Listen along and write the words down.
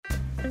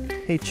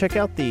Hey, check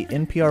out the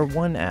NPR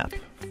One app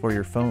for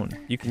your phone.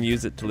 You can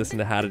use it to listen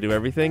to How to Do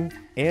Everything,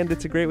 and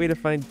it's a great way to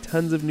find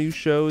tons of new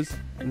shows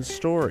and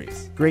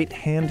stories. Great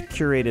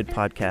hand-curated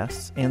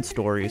podcasts and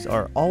stories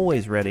are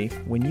always ready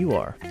when you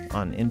are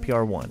on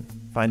NPR One.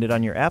 Find it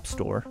on your app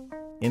store,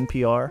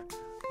 NPR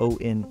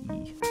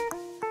ONE.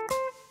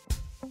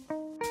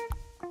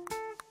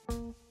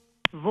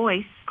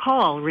 Voice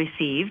call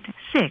received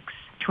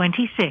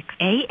 6:26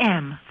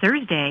 a.m.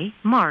 Thursday,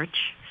 March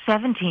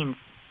 17th.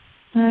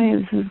 Hi,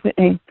 this is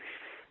Whitney.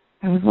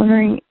 I was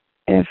wondering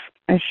if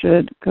I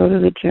should go to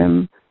the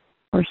gym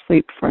or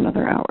sleep for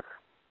another hour.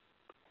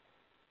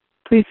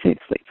 Please say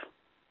sleep.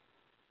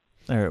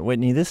 All right,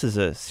 Whitney, this is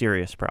a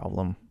serious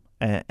problem.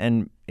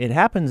 And it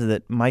happens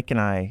that Mike and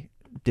I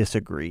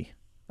disagree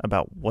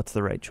about what's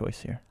the right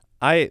choice here.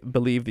 I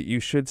believe that you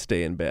should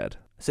stay in bed.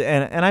 So,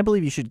 and I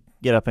believe you should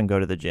get up and go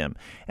to the gym.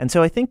 And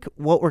so I think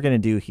what we're going to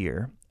do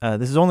here,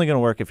 this is only going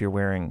to work if you're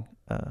wearing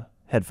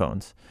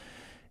headphones,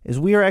 is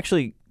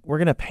we're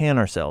going to pan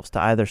ourselves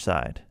to either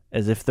side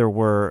as if there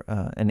were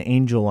an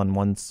angel on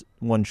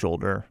one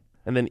shoulder.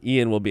 And then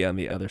Ian will be on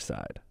the other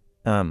side.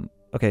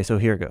 Okay, so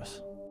here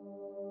goes.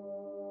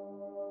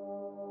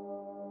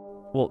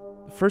 Well,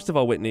 first of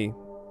all, Whitney,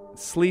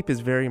 sleep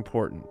is very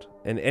important.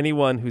 And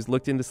anyone who's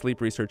looked into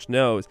sleep research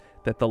knows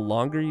that the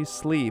longer you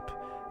sleep,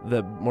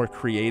 the more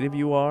creative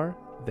you are,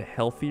 the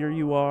healthier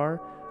you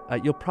are.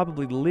 You'll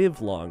probably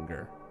live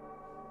longer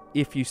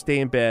if you stay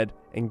in bed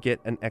and get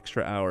an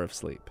extra hour of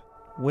sleep.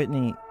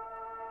 Whitney,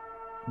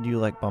 do you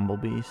like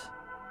bumblebees?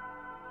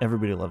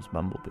 Everybody loves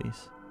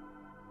bumblebees.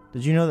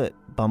 Did you know that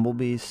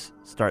bumblebees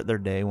start their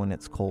day when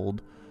it's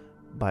cold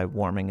by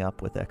warming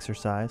up with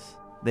exercise?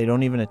 They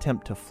don't even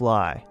attempt to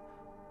fly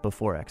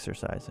before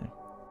exercising.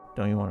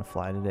 Don't you want to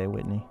fly today,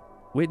 Whitney?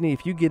 Whitney,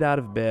 if you get out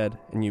of bed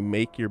and you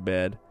make your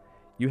bed,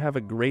 you have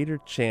a greater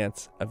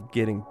chance of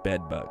getting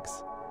bed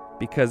bugs.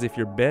 Because if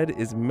your bed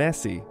is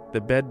messy, the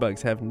bed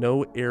bugs have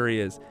no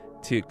areas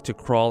to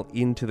crawl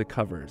into the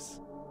covers.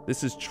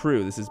 This is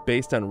true. This is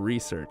based on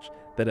research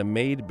that a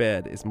made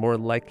bed is more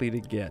likely to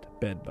get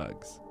bed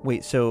bugs.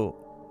 Wait, so,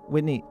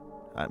 Whitney,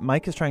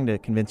 Mike is trying to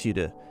convince you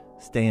to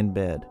stay in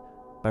bed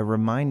by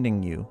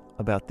reminding you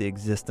about the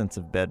existence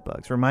of bed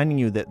bugs, reminding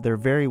you that there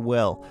very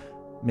well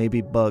may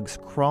be bugs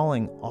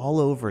crawling all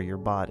over your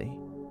body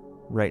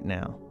right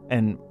now.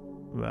 And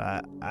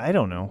I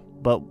don't know,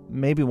 but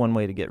maybe one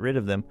way to get rid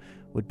of them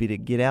would be to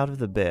get out of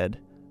the bed,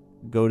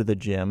 go to the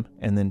gym,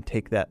 and then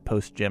take that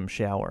post-gym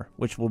shower,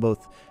 which will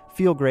both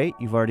feel great,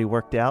 you've already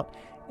worked out,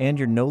 and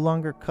you're no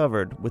longer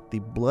covered with the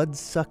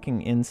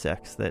blood-sucking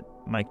insects that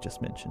Mike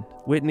just mentioned.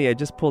 Whitney, I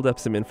just pulled up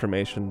some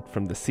information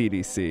from the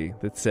CDC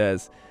that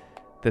says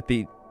that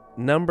the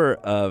number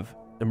of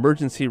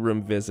emergency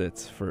room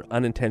visits for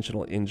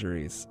unintentional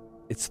injuries,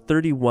 it's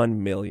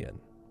 31 million.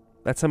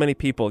 That's how many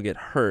people get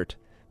hurt.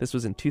 This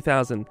was in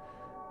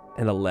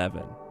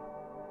 2011.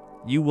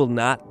 You will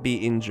not be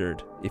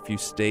injured if you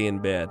stay in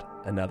bed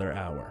another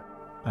hour.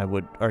 I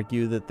would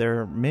argue that there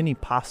are many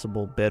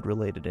possible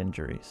bed-related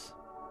injuries.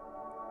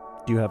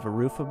 Do you have a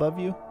roof above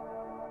you?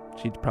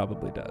 She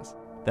probably does.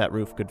 That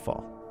roof could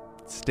fall.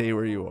 Stay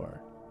where you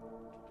are.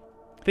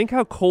 Think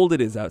how cold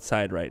it is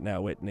outside right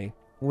now, Whitney.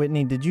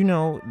 Whitney, did you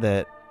know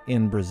that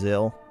in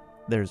Brazil,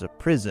 there's a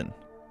prison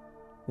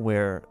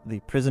where the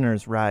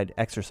prisoners ride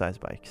exercise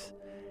bikes,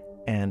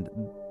 and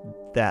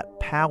that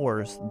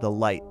powers the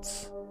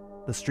lights,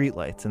 the street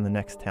lights in the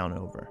next town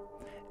over.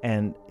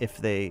 And if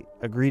they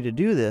agree to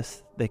do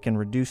this, they can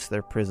reduce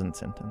their prison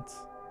sentence.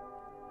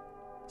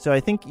 So I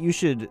think you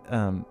should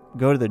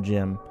go to the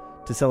gym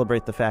to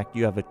celebrate the fact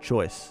you have a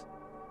choice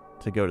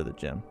to go to the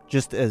gym,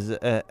 just as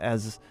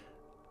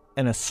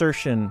an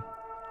assertion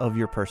of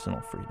your personal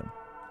freedom.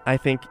 I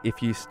think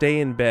if you stay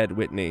in bed,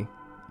 Whitney,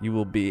 you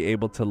will be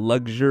able to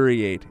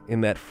luxuriate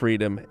in that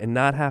freedom and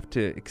not have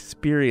to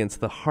experience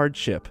the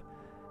hardship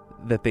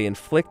that they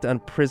inflict on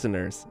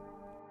prisoners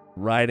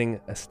riding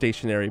a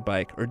stationary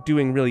bike or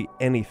doing really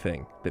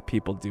anything that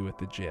people do at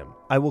the gym.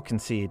 I will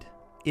concede,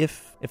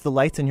 if the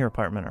lights in your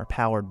apartment are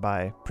powered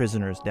by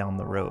prisoners down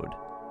the road,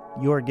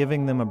 you are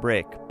giving them a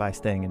break by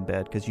staying in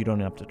bed because you don't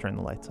have to turn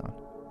the lights on.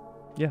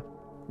 Yeah.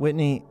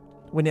 Whitney,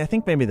 I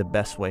think maybe the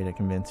best way to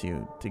convince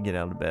you to get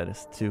out of bed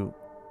is to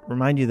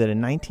remind you that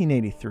in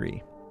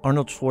 1983,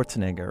 Arnold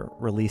Schwarzenegger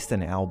released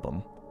an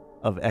album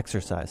of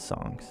exercise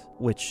songs,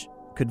 which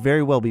could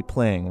very well be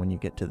playing when you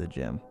get to the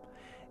gym.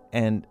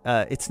 And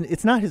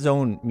it's not his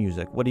own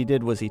music. What he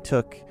did was he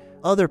took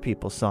other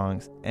people's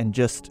songs and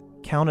just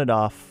counted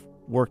off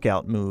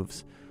workout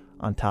moves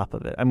on top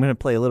of it. I'm going to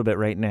play a little bit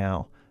right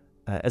now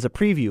as a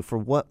preview for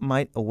what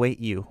might await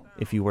you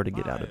if you were to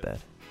get out of bed.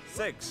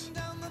 6,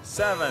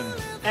 7,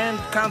 and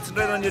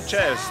concentrate on your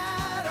chest.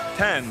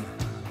 10,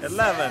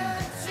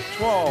 11,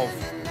 12,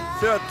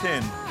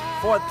 13,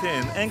 14,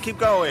 and keep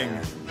going.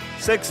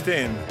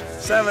 16,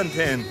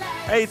 17,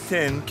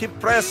 18, keep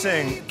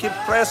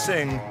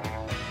pressing.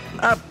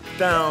 Up,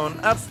 down,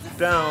 up,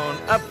 down,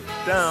 up,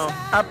 down,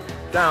 up,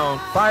 down.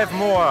 5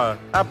 more.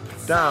 Up,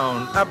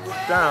 down, up,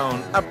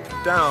 down, up,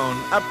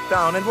 down, up,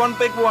 down. And one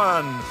big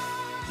one.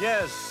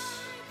 Yes.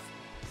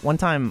 One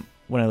time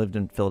when I lived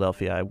in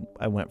Philadelphia,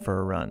 I went for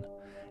a run.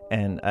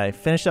 And I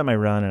finished up my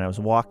run, and I was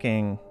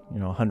walking,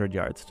 100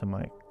 yards to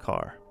my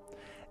car.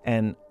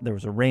 And there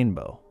was a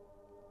rainbow.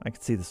 I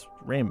could see this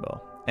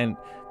rainbow. And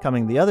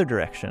coming the other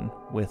direction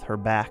with her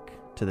back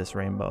to this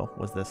rainbow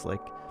was this,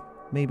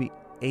 maybe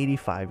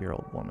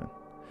 85-year-old woman.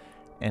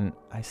 And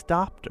I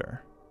stopped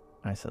her.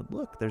 I said,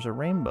 "Look, there's a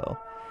rainbow."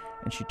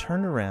 And she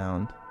turned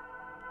around,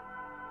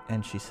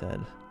 and she said,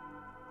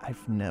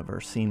 "I've never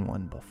seen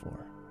one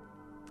before."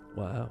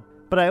 Wow.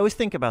 But I always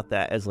think about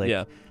that as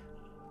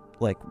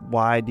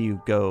why do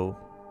you go,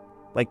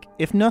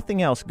 if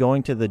nothing else,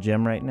 going to the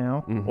gym right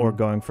now or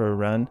going for a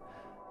run,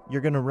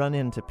 you're going to run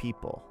into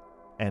people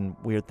and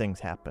weird things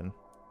happen.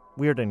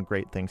 Weird and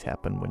great things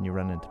happen when you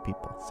run into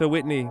people. So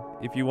Whitney,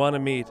 if you want to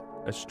meet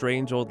a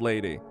strange old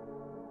lady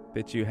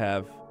that you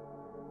have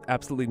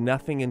absolutely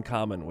nothing in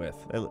common with,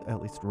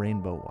 at least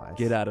rainbow-wise,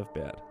 get out of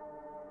bed.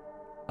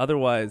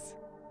 Otherwise,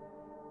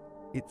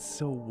 it's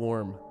so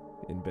warm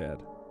in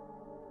bed.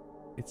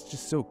 It's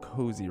just so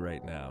cozy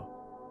right now.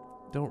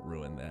 Don't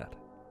ruin that.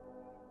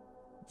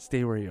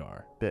 Stay where you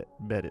are.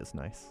 Bed is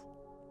nice.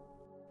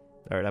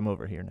 All right, I'm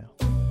over here now.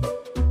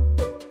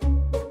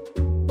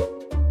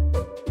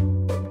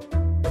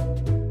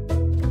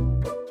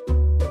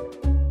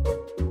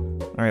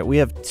 All right, we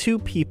have two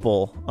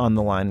people on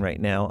the line right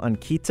now,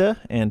 Ankita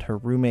and her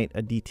roommate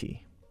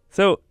Aditi.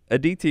 So,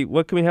 Aditi,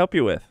 what can we help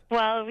you with?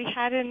 Well, we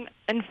had an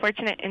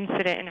unfortunate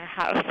incident in our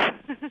house.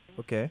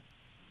 Okay.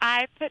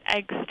 I put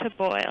eggs to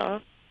boil.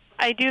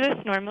 I do this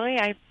normally.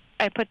 I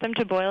put them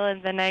to boil,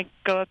 and then I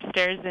go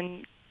upstairs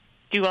and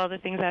do all the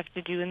things I have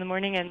to do in the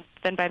morning, and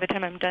then by the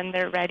time I'm done,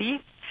 they're ready.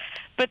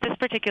 But this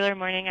particular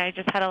morning, I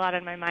just had a lot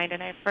on my mind,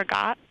 and I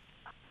forgot.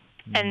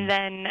 And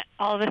then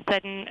all of a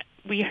sudden,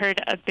 we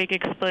heard a big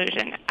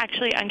explosion.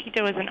 Actually,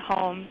 Ankita wasn't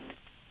home.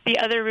 The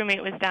other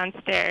roommate was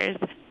downstairs.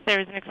 There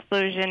was an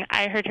explosion.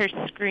 I heard her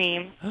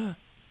scream.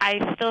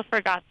 I still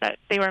forgot that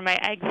they were my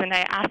eggs, and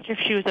I asked her if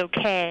she was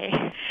okay.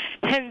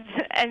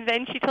 And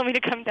then she told me to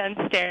come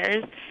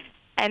downstairs,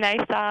 and I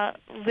saw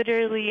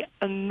literally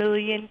 1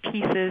 million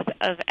pieces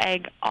of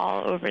egg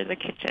all over the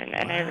kitchen,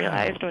 and I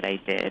realized what I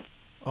did.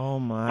 Oh,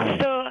 my.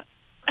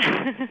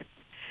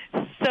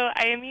 So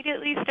I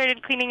immediately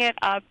started cleaning it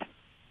up.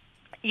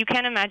 You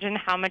can't imagine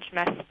how much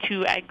mess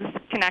 2 eggs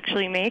can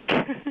actually make.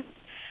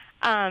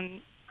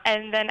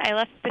 And then I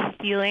left the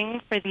ceiling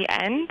for the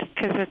end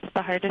because it's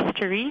the hardest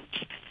to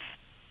reach.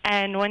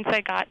 And once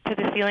I got to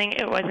the ceiling,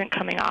 it wasn't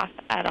coming off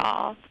at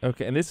all.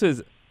 Okay, and this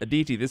was,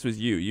 Aditi, this was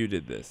you. You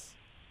did this.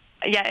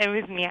 Yeah, it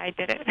was me. I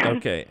did it.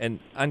 Okay, and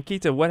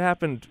Ankita, what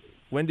happened?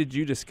 When did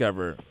you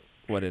discover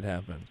what had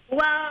happened?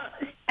 Well,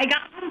 I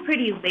got home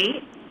pretty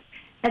late,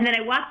 and then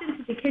I walked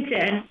into the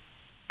kitchen,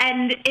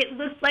 and it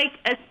looked like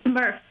a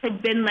Smurf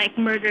had been,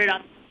 murdered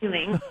on the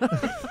ceiling.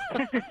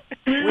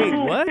 Wait,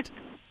 what?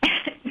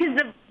 Because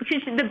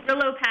the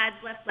Brillo pads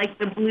left,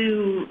 the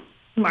blue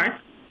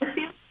marks.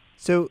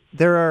 So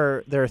there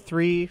are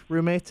 3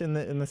 roommates in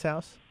this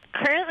house?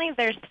 Currently,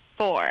 there's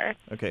 4.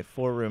 Okay,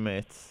 4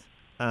 roommates.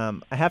 I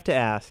have to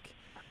ask,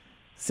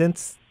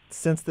 since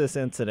this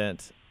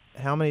incident,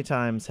 how many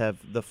times have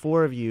the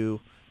 4 of you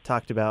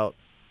talked about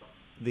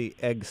the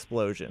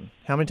egg-splosion?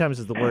 How many times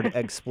has the word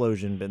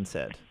egg-splosion been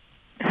said?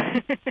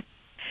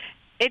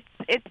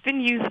 It's been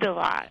used a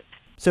lot.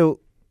 So,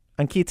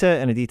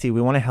 Ankita and Aditi,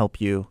 we want to help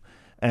you,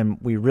 and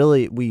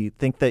we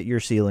think that your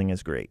ceiling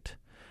is great.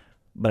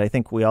 But I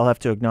think we all have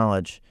to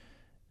acknowledge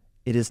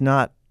it is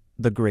not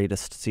the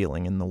greatest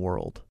ceiling in the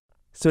world.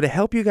 So to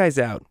help you guys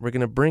out, we're going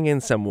to bring in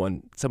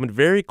someone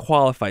very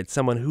qualified,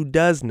 someone who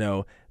does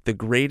know the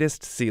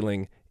greatest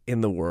ceiling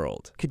in the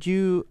world. Could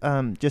you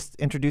just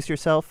introduce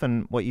yourself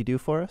and what you do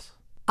for us?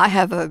 I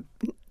have a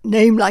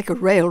name like a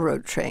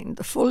railroad train.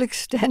 The full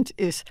extent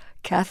is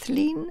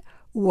Kathleen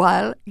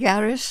Weil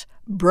Garris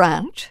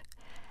Brandt,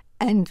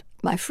 and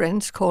my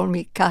friends call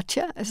me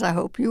Katya, as I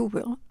hope you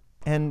will.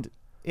 And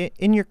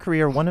in your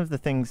career, one of the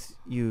things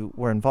you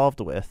were involved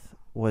with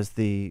was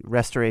the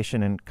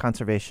restoration and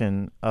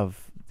conservation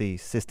of the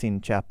Sistine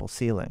Chapel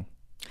ceiling.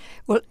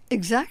 Well,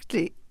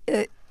 exactly.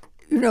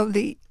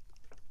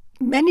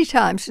 Many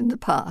times in the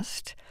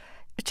past,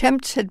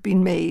 attempts had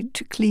been made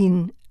to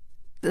clean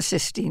the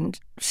Sistine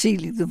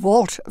ceiling, the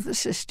vault of the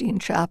Sistine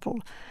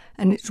Chapel,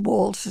 and its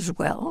walls as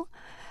well,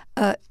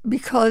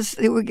 because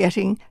they were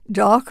getting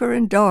darker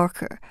and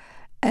darker.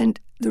 And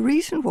the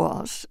reason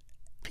was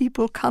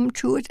people come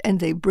to it and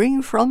they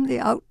bring from the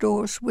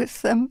outdoors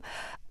with them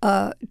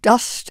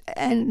dust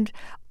and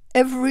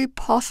every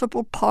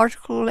possible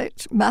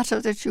particulate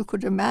matter that you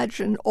could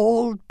imagine,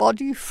 all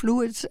body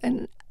fluids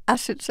and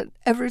acids and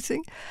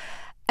everything.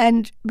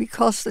 And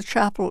because the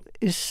chapel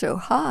is so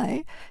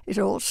high, it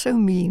also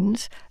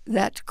means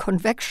that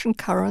convection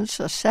currents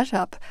are set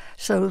up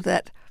so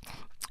that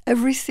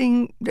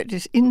everything that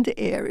is in the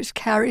air is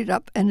carried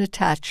up and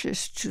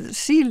attaches to the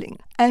ceiling.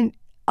 And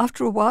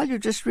after a while, you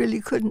just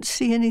really couldn't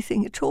see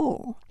anything at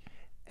all.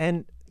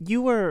 And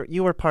you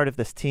were part of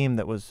this team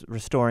that was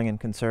restoring and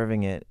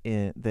conserving it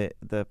in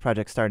the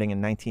project starting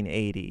in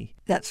 1980.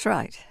 That's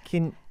right.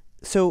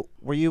 So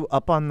were you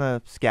up on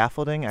the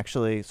scaffolding,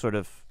 actually sort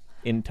of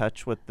in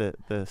touch with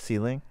the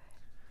ceiling?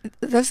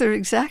 Those are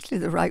exactly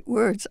the right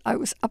words. I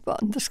was up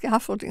on the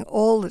scaffolding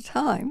all the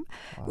time,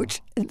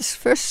 which in this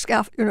first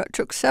scaffold, it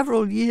took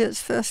several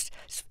years. First,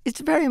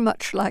 it's very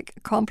much like a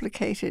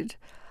complicated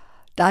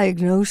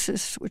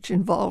diagnosis, which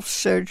involves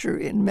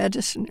surgery and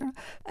medicine.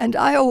 And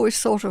I always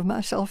thought of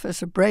myself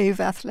as a brave,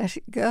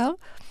 athletic girl.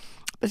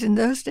 But in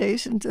those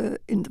days, in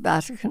the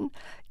Vatican,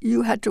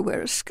 you had to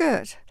wear a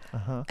skirt.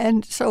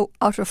 And so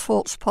out of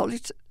false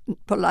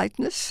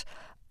politeness,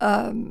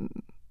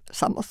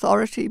 some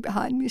authority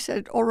behind me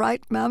said, "All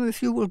right, ma'am,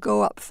 if you will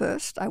go up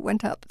first." I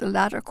went up the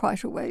ladder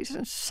quite a ways,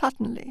 and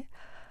suddenly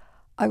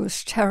I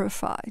was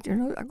terrified.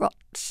 I got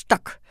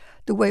stuck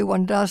the way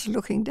one does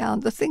looking down.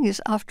 The thing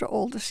is, after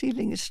all, the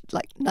ceiling is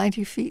like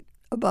 90 feet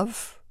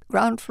above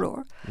ground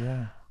floor.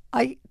 Yeah.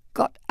 I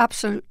got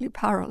absolutely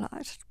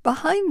paralyzed.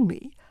 Behind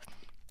me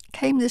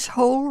came this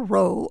whole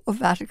row of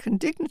Vatican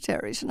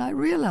dignitaries, and I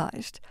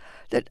realized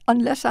that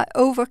unless I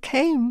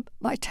overcame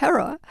my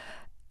terror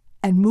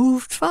and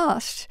moved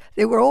fast,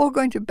 they were all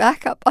going to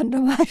back up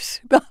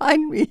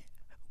behind me,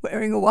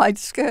 wearing a wide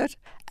skirt.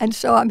 And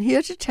so I'm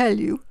here to tell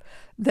you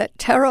that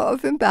terror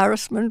of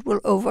embarrassment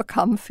will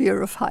overcome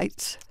fear of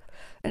heights.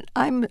 And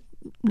I'm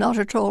not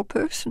a tall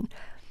person,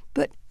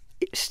 but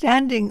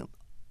standing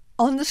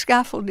on the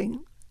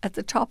scaffolding at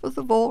the top of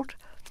the vault,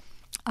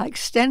 I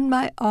extend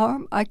my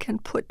arm, I can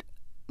put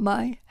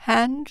my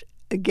hand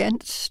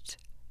against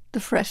the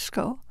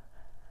fresco,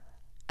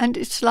 and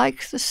it's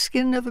like the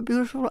skin of a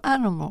beautiful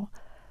animal.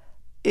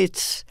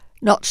 It's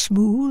not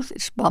smooth,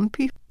 it's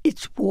bumpy,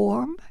 it's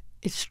warm,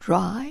 it's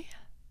dry.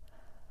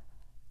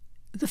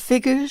 The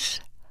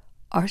figures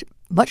are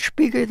much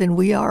bigger than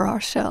we are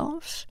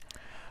ourselves.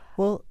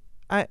 Well,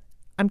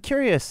 I'm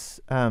curious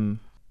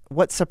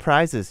what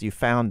surprises you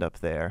found up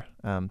there,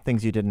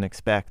 things you didn't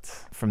expect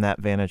from that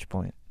vantage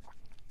point.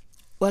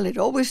 Well, it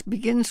always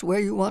begins where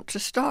you want to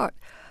start.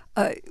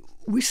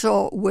 We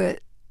saw where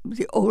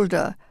the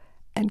older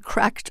and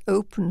cracked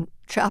open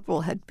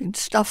chapel had been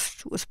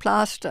stuffed with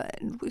plaster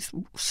and with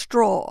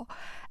straw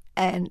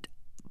and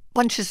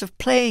bunches of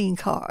playing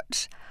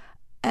cards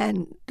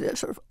and the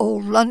sort of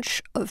old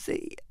lunch of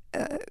the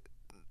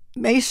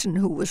mason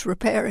who was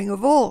repairing a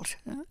vault.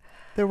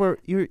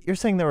 You're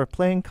saying there were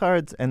playing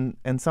cards and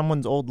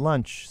someone's old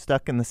lunch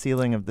stuck in the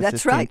ceiling of the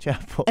That's Sistine right.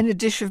 Chapel. And a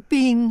dish of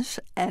beans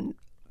and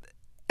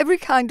every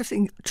kind of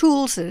thing,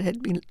 tools that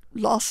had been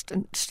lost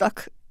and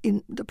stuck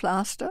in the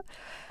plaster.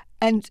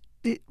 And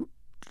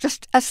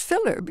just as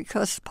filler,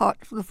 because part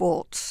of the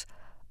vaults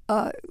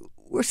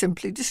were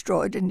simply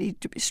destroyed and need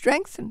to be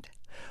strengthened.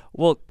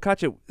 Well,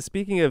 Katja,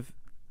 speaking of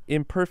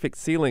imperfect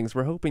ceilings,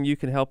 we're hoping you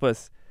can help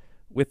us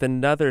with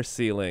another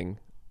ceiling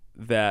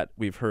that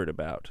we've heard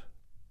about.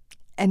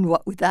 And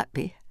what would that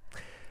be?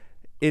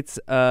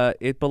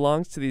 It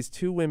belongs to these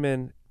two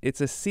women.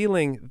 It's a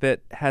ceiling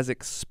that has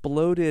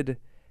exploded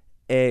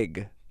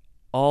egg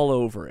all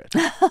over it.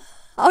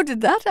 How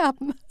did that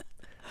happen?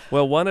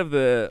 Well, one of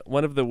the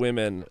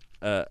women,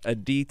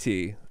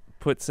 Aditi,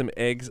 put some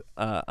eggs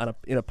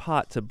in a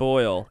pot to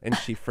boil, and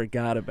she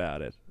forgot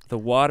about it. The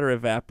water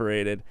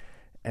evaporated,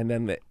 and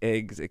then the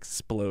eggs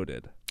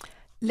exploded.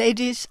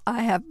 Ladies,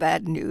 I have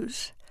bad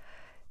news.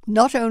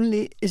 Not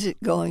only is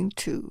it going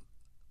to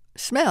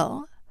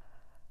smell,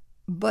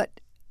 but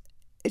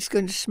it's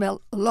going to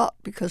smell a lot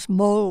because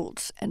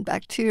molds and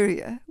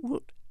bacteria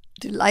will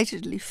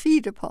delightedly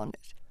feed upon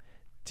it.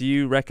 Do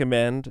you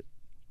recommend,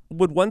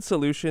 would one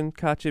solution,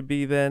 Katja,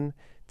 be then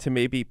to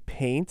maybe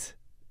paint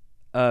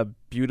a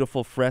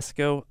beautiful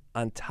fresco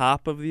on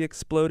top of the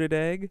exploded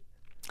egg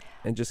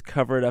and just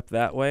cover it up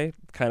that way,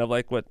 kind of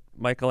like what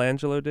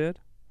Michelangelo did?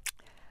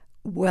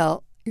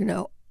 Well,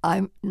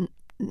 I'm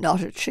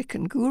not a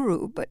chicken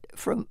guru, but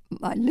from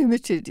my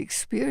limited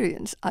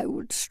experience, I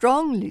would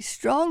strongly,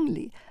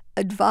 strongly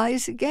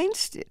advise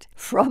against it.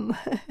 From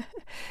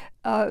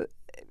a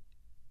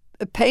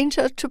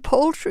painter to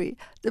poultry,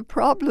 the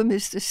problem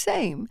is the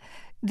same,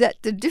 that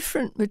the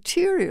different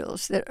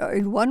materials that are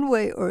in one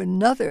way or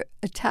another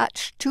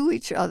attached to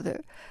each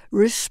other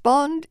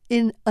respond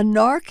in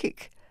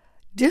anarchic,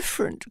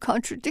 different,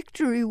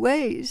 contradictory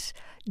ways,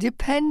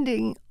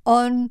 depending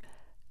on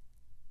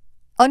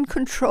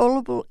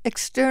uncontrollable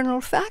external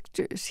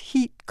factors,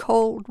 heat,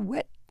 cold,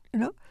 wet,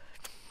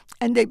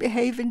 and they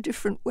behave in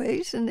different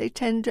ways and they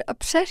tend to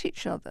upset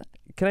each other.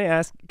 Can I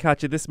ask,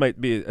 Katja, this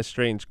might be a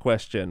strange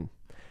question,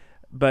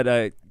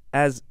 but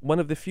as one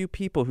of the few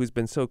people who's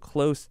been so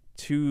close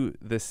to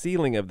the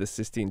ceiling of the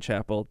Sistine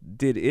Chapel,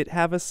 did it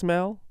have a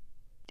smell?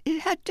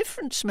 It had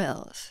different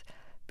smells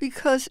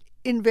because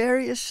in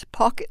various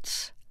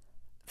pockets,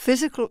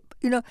 physical,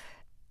 the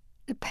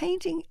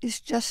painting is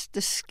just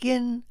the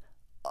skin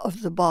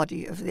of the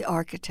body of the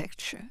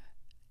architecture.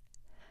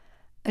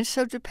 And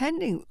so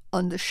depending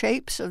on the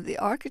shapes of the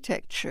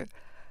architecture,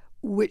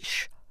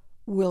 which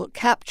will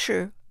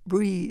capture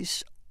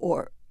breeze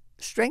or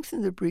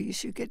strengthen the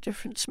breeze, you get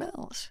different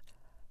smells.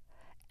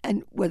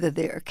 And whether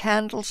there are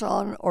candles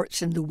on or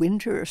it's in the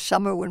winter or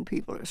summer when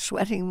people are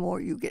sweating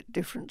more, you get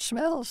different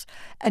smells.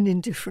 And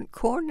in different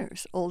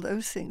corners, all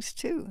those things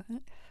too.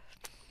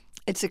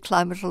 It's a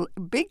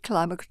big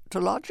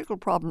climatological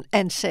problem.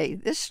 And say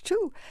this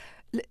too,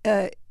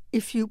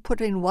 if you put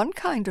in one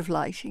kind of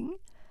lighting,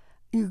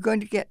 you're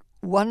going to get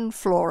one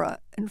flora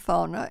and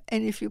fauna.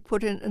 And if you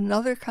put in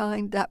another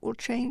kind, that will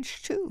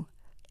change too.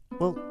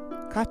 Well,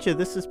 Katja,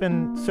 this has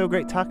been so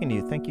great talking to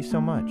you. Thank you so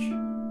much.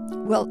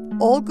 Well,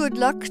 all good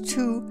luck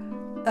to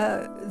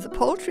the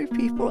poultry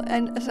people.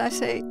 And as I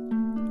say,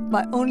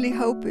 my only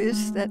hope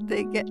is that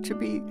they get to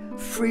be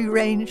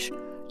free-range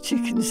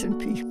chickens and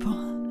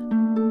people.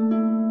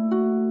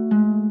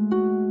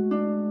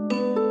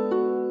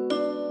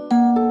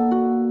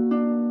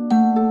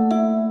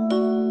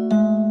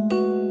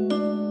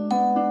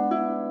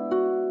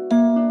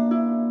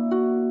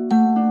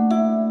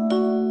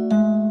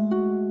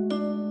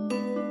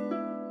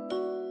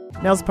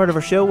 Now's the part of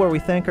our show where we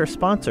thank our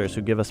sponsors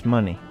who give us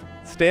money.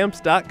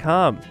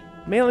 Stamps.com.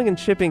 Mailing and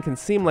shipping can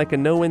seem like a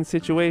no-win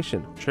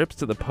situation. Trips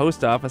to the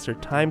post office are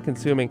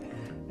time-consuming,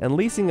 and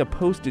leasing a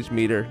postage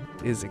meter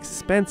is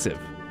expensive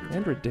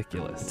and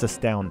ridiculous. It's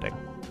astounding.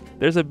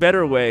 There's a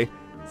better way,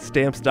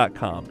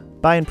 Stamps.com.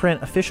 Buy and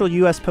print official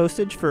U.S.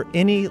 postage for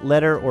any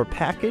letter or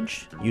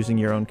package using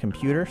your own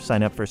computer.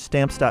 Sign up for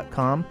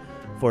Stamps.com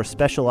for a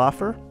special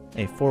offer,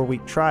 a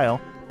 4-week trial,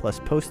 plus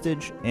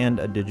postage and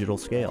a digital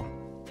scale.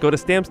 Go to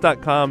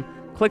Stamps.com,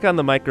 click on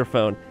the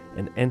microphone,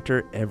 and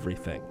enter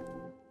everything.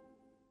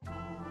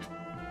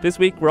 This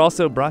week, we're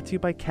also brought to you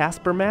by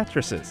Casper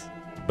Mattresses.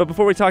 But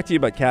before we talk to you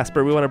about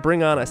Casper, we want to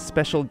bring on a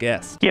special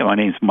guest. Yeah, my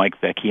name's Mike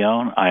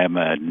Vecchione. I am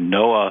a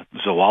NOAA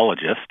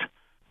zoologist.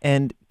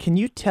 And can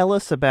you tell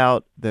us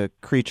about the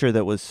creature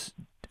that was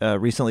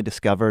recently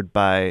discovered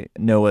by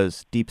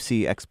NOAA's deep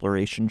sea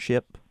exploration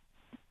ship?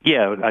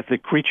 Yeah, the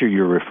creature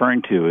you're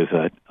referring to is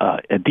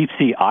a deep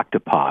sea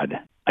octopod.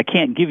 I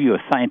can't give you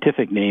a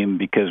scientific name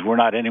because we're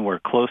not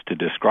anywhere close to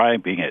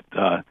describing it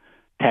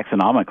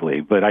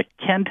taxonomically, but I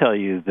can tell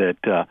you that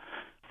a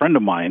friend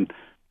of mine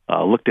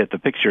looked at the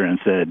picture and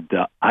said,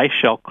 I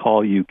shall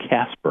call you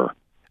Casper.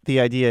 The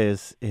idea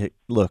is it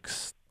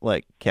looks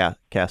like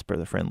Casper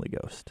the Friendly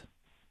Ghost.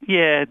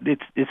 Yeah,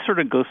 it's sort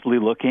of ghostly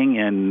looking,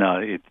 and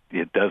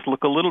it does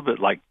look a little bit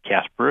like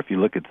Casper if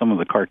you look at some of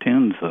the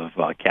cartoons of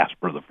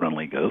Casper the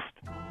Friendly Ghost.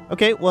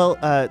 Okay, well,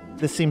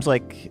 this seems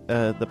like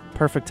the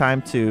perfect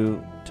time to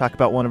talk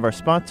about one of our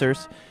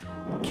sponsors,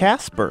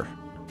 Casper.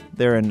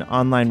 They're an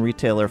online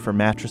retailer for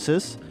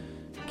mattresses.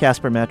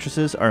 Casper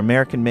mattresses are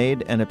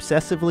American-made and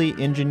obsessively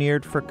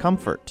engineered for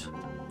comfort.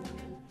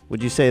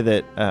 Would you say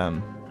that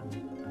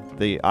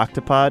the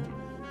octopod,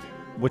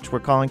 which we're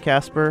calling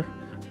Casper,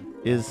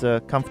 is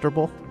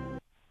comfortable?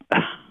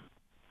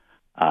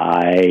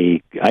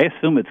 I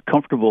assume it's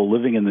comfortable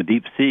living in the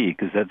deep sea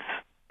because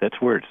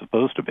that's where it's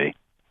supposed to be.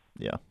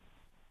 Yeah.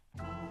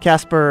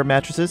 Casper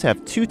mattresses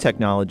have 2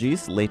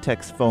 technologies,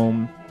 latex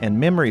foam and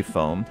memory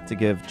foam, to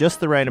give just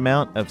the right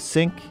amount of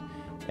sink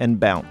and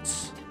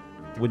bounce.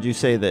 Would you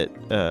say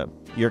that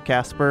your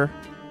Casper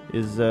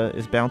is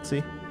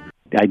bouncy?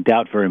 I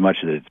doubt very much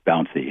that it's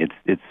bouncy.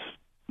 It's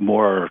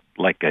more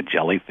like a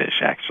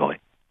jellyfish, actually.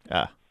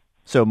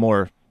 So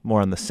more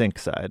on the sink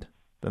side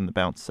than the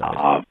bounce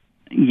side.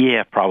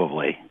 Yeah,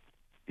 probably.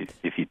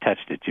 If you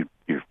touched it,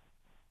 your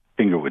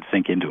finger would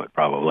sink into it,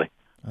 probably.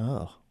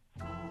 Oh.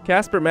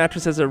 Casper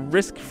Mattress has a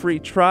risk-free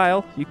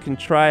trial. You can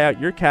try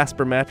out your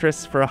Casper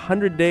mattress for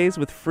 100 days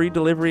with free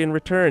delivery and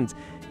returns.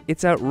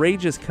 It's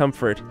outrageous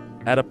comfort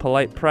at a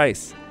polite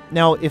price.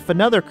 Now, if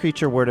another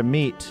creature were to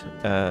meet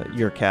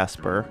your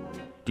Casper,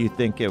 do you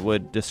think it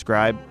would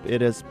describe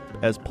it as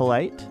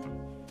polite?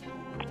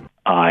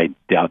 I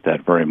doubt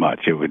that very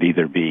much. It would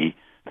either be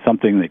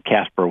something that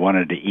Casper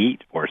wanted to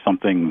eat or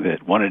something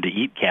that wanted to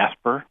eat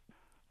Casper,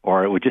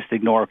 or it would just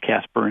ignore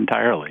Casper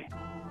entirely.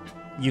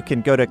 You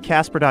can go to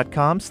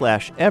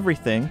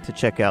casper.com/everything to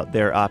check out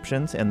their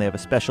options, and they have a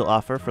special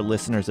offer for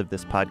listeners of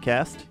this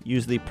podcast.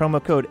 Use the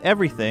promo code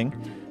EVERYTHING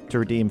to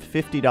redeem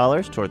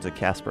 $50 towards a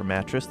Casper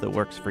mattress that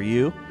works for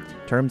you.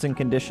 Terms and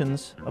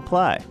conditions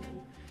apply.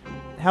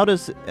 How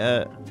does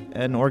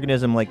an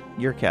organism like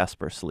your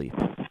Casper sleep?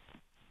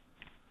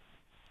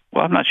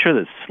 Well, I'm not sure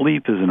that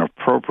sleep is an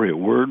appropriate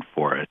word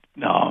for it.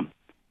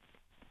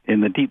 In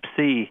the deep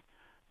sea,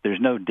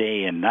 there's no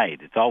day and night.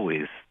 It's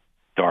always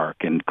dark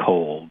and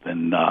cold,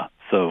 and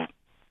so...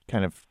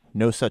 Kind of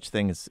no such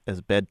thing as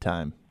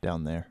bedtime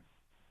down there.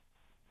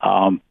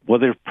 Well,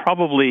 there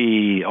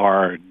probably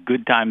are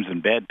good times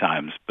and bad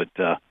times, but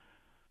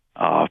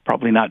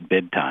probably not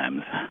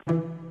bedtimes.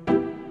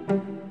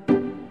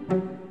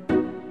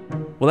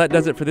 Well, that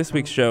does it for this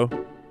week's show.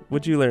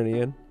 What'd you learn,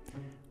 Ian?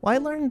 Well, I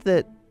learned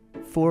that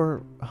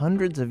for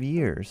hundreds of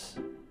years,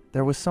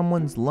 there was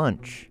someone's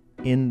lunch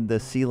in the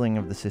ceiling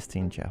of the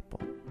Sistine Chapel.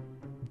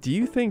 Do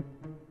you think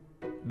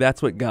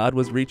that's what God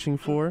was reaching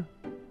for?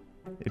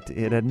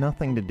 It had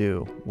nothing to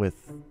do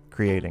with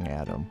creating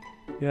Adam.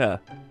 Yeah.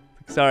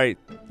 Sorry.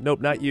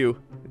 Nope, not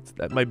you. It's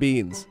my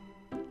beans.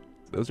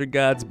 Those are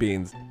God's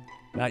beans,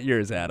 not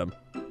yours, Adam.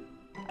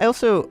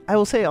 I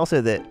will say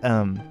also that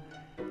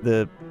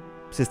the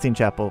Sistine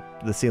Chapel,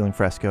 the ceiling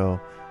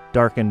fresco,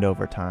 darkened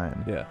over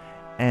time. Yeah.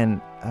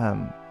 And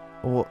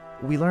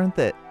we learned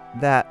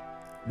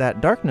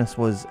that darkness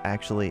was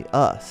actually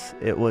us.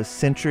 It was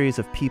centuries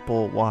of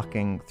people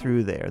walking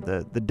through there,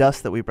 the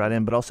dust that we brought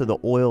in, but also the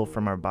oil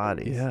from our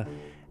bodies. Yeah.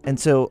 And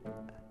so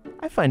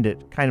I find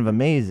it kind of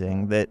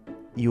amazing that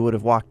you would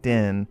have walked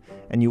in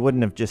and you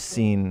wouldn't have just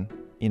seen,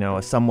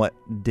 a somewhat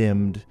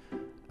dimmed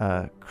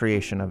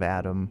creation of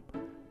Adam,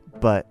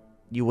 but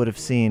you would have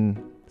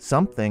seen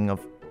something of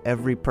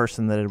every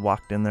person that had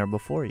walked in there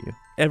before you.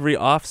 Every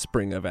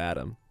offspring of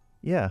Adam.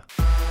 Yeah.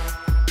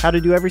 How to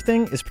Do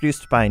Everything is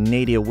produced by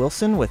Nadia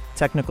Wilson with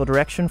technical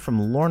direction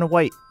from Lorna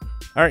White.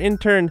 Our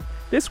intern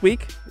this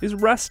week is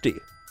Rusty.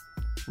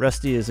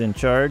 Rusty is in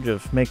charge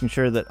of making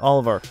sure that all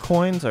of our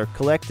coins are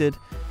collected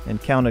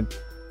and counted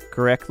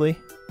correctly.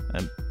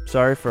 I'm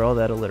sorry for all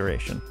that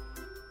alliteration.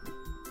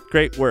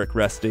 Great work,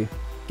 Rusty.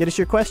 Get us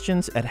your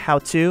questions at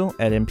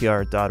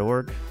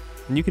howto@npr.org.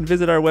 And you can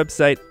visit our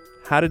website,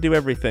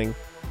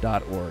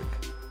 howtodoeverything.org.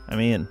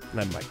 I'm Ian.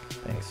 And I'm Mike.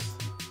 Thanks.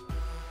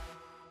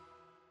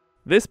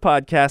 This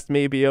podcast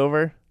may be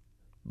over,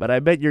 but I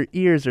bet your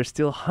ears are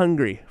still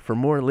hungry for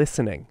more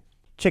listening.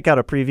 Check out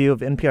a preview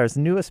of NPR's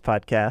newest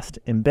podcast,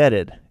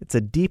 Embedded. It's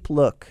a deep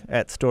look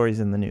at stories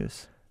in the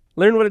news.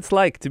 Learn what it's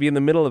like to be in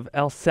the middle of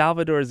El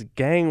Salvador's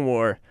gang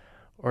war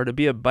or to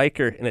be a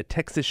biker in a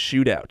Texas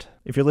shootout.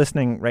 If you're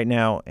listening right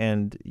now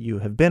and you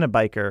have been a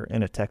biker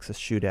in a Texas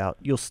shootout,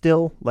 you'll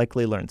still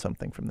likely learn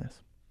something from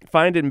this.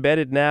 Find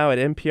Embedded now at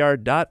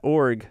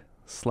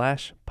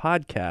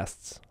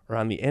npr.org/podcasts or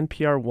on the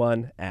NPR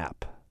One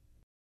app.